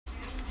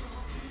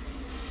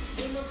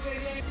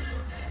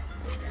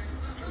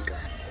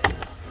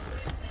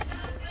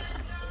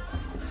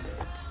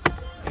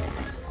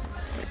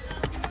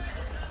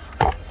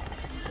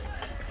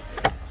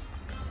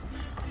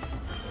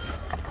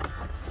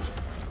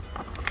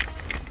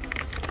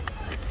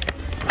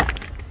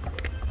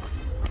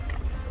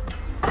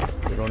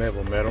You don't have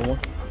a metal one?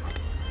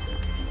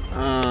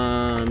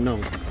 No.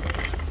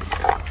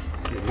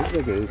 It looks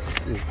like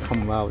it's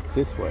come out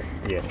this way.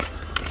 Yeah.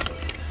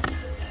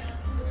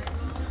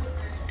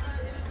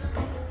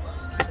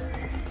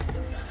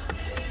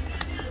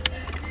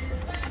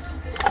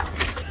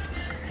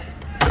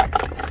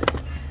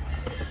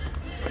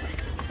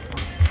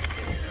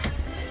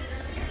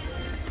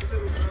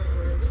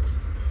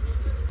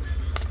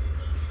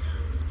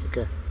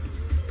 Okay.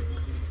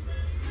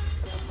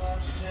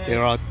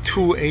 There are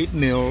two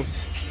 8mm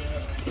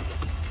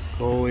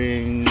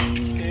going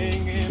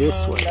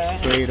this way,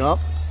 straight up.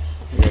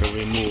 You gotta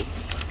remove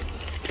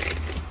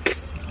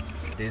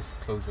This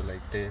closer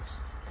like this.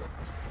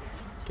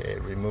 Okay,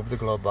 remove the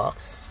glove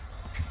box.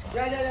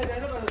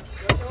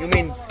 You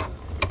mean?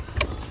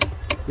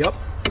 Yep.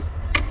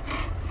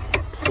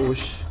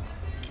 Push.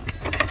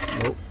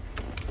 Nope.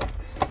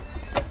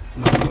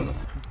 No.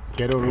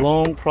 Get a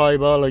long pry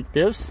bar like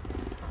this.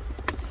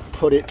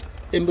 Put it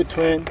in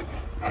between.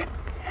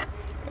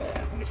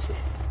 Let me see.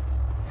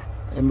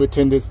 In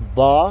between this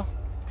bar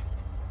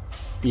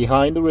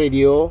behind the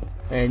radio,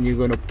 and you're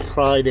gonna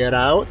pry that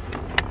out,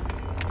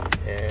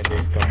 and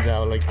this comes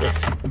out like this.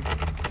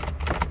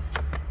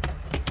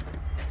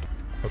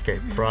 Okay,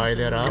 pry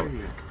that out.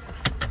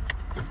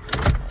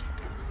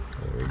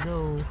 There we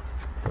go.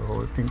 The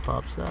whole thing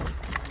pops out.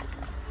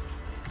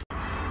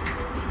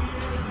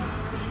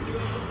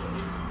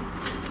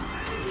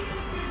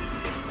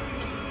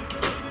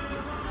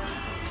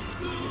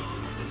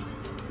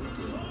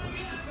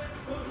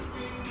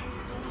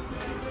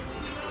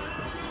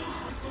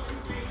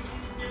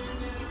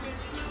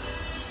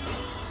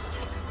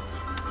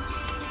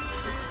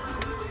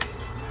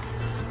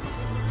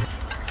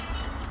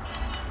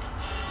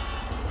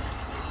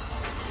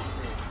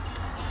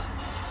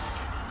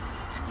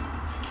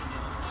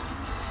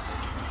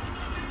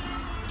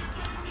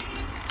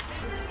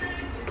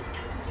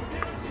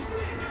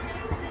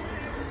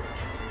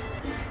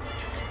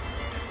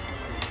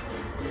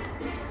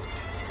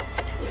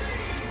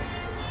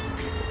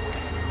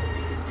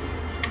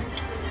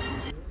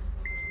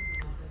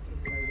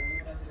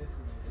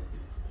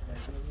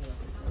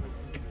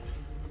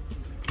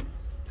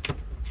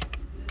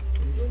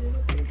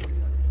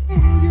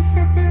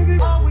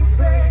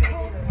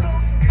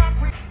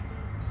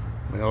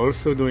 We're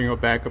also doing a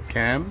backup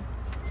cam.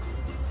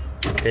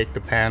 Take the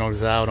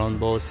panels out on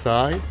both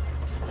sides.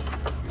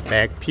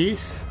 Back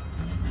piece.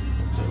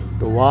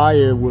 The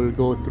wire will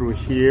go through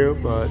here,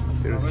 but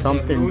there's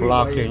something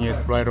blocking it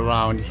right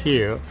around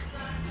here.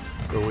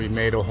 So we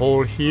made a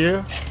hole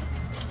here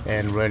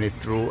and run it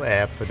through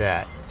after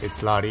that.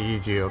 It's a lot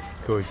easier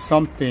because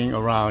something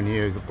around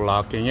here is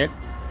blocking it.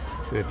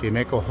 So if you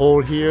make a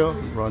hole here,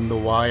 run the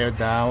wire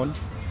down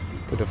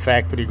to the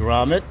factory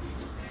grommet.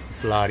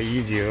 It's a lot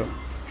easier.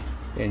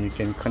 And you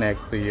can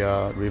connect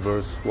the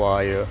reverse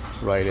wire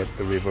right at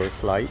the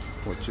reverse light,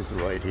 which is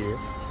right here.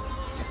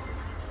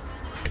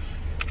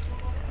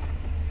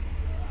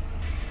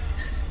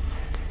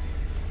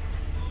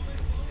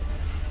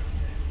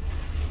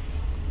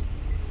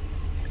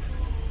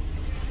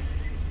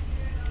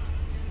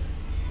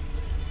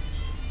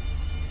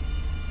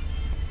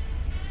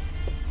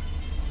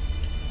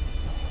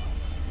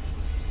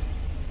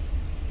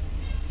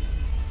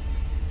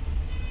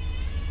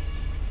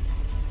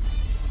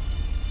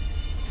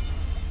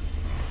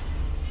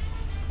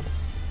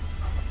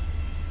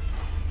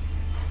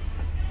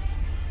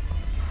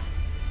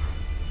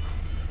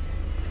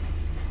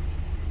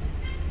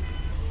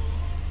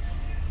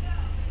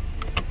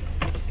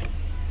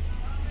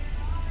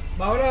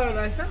 ¿Va ahora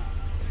la esta?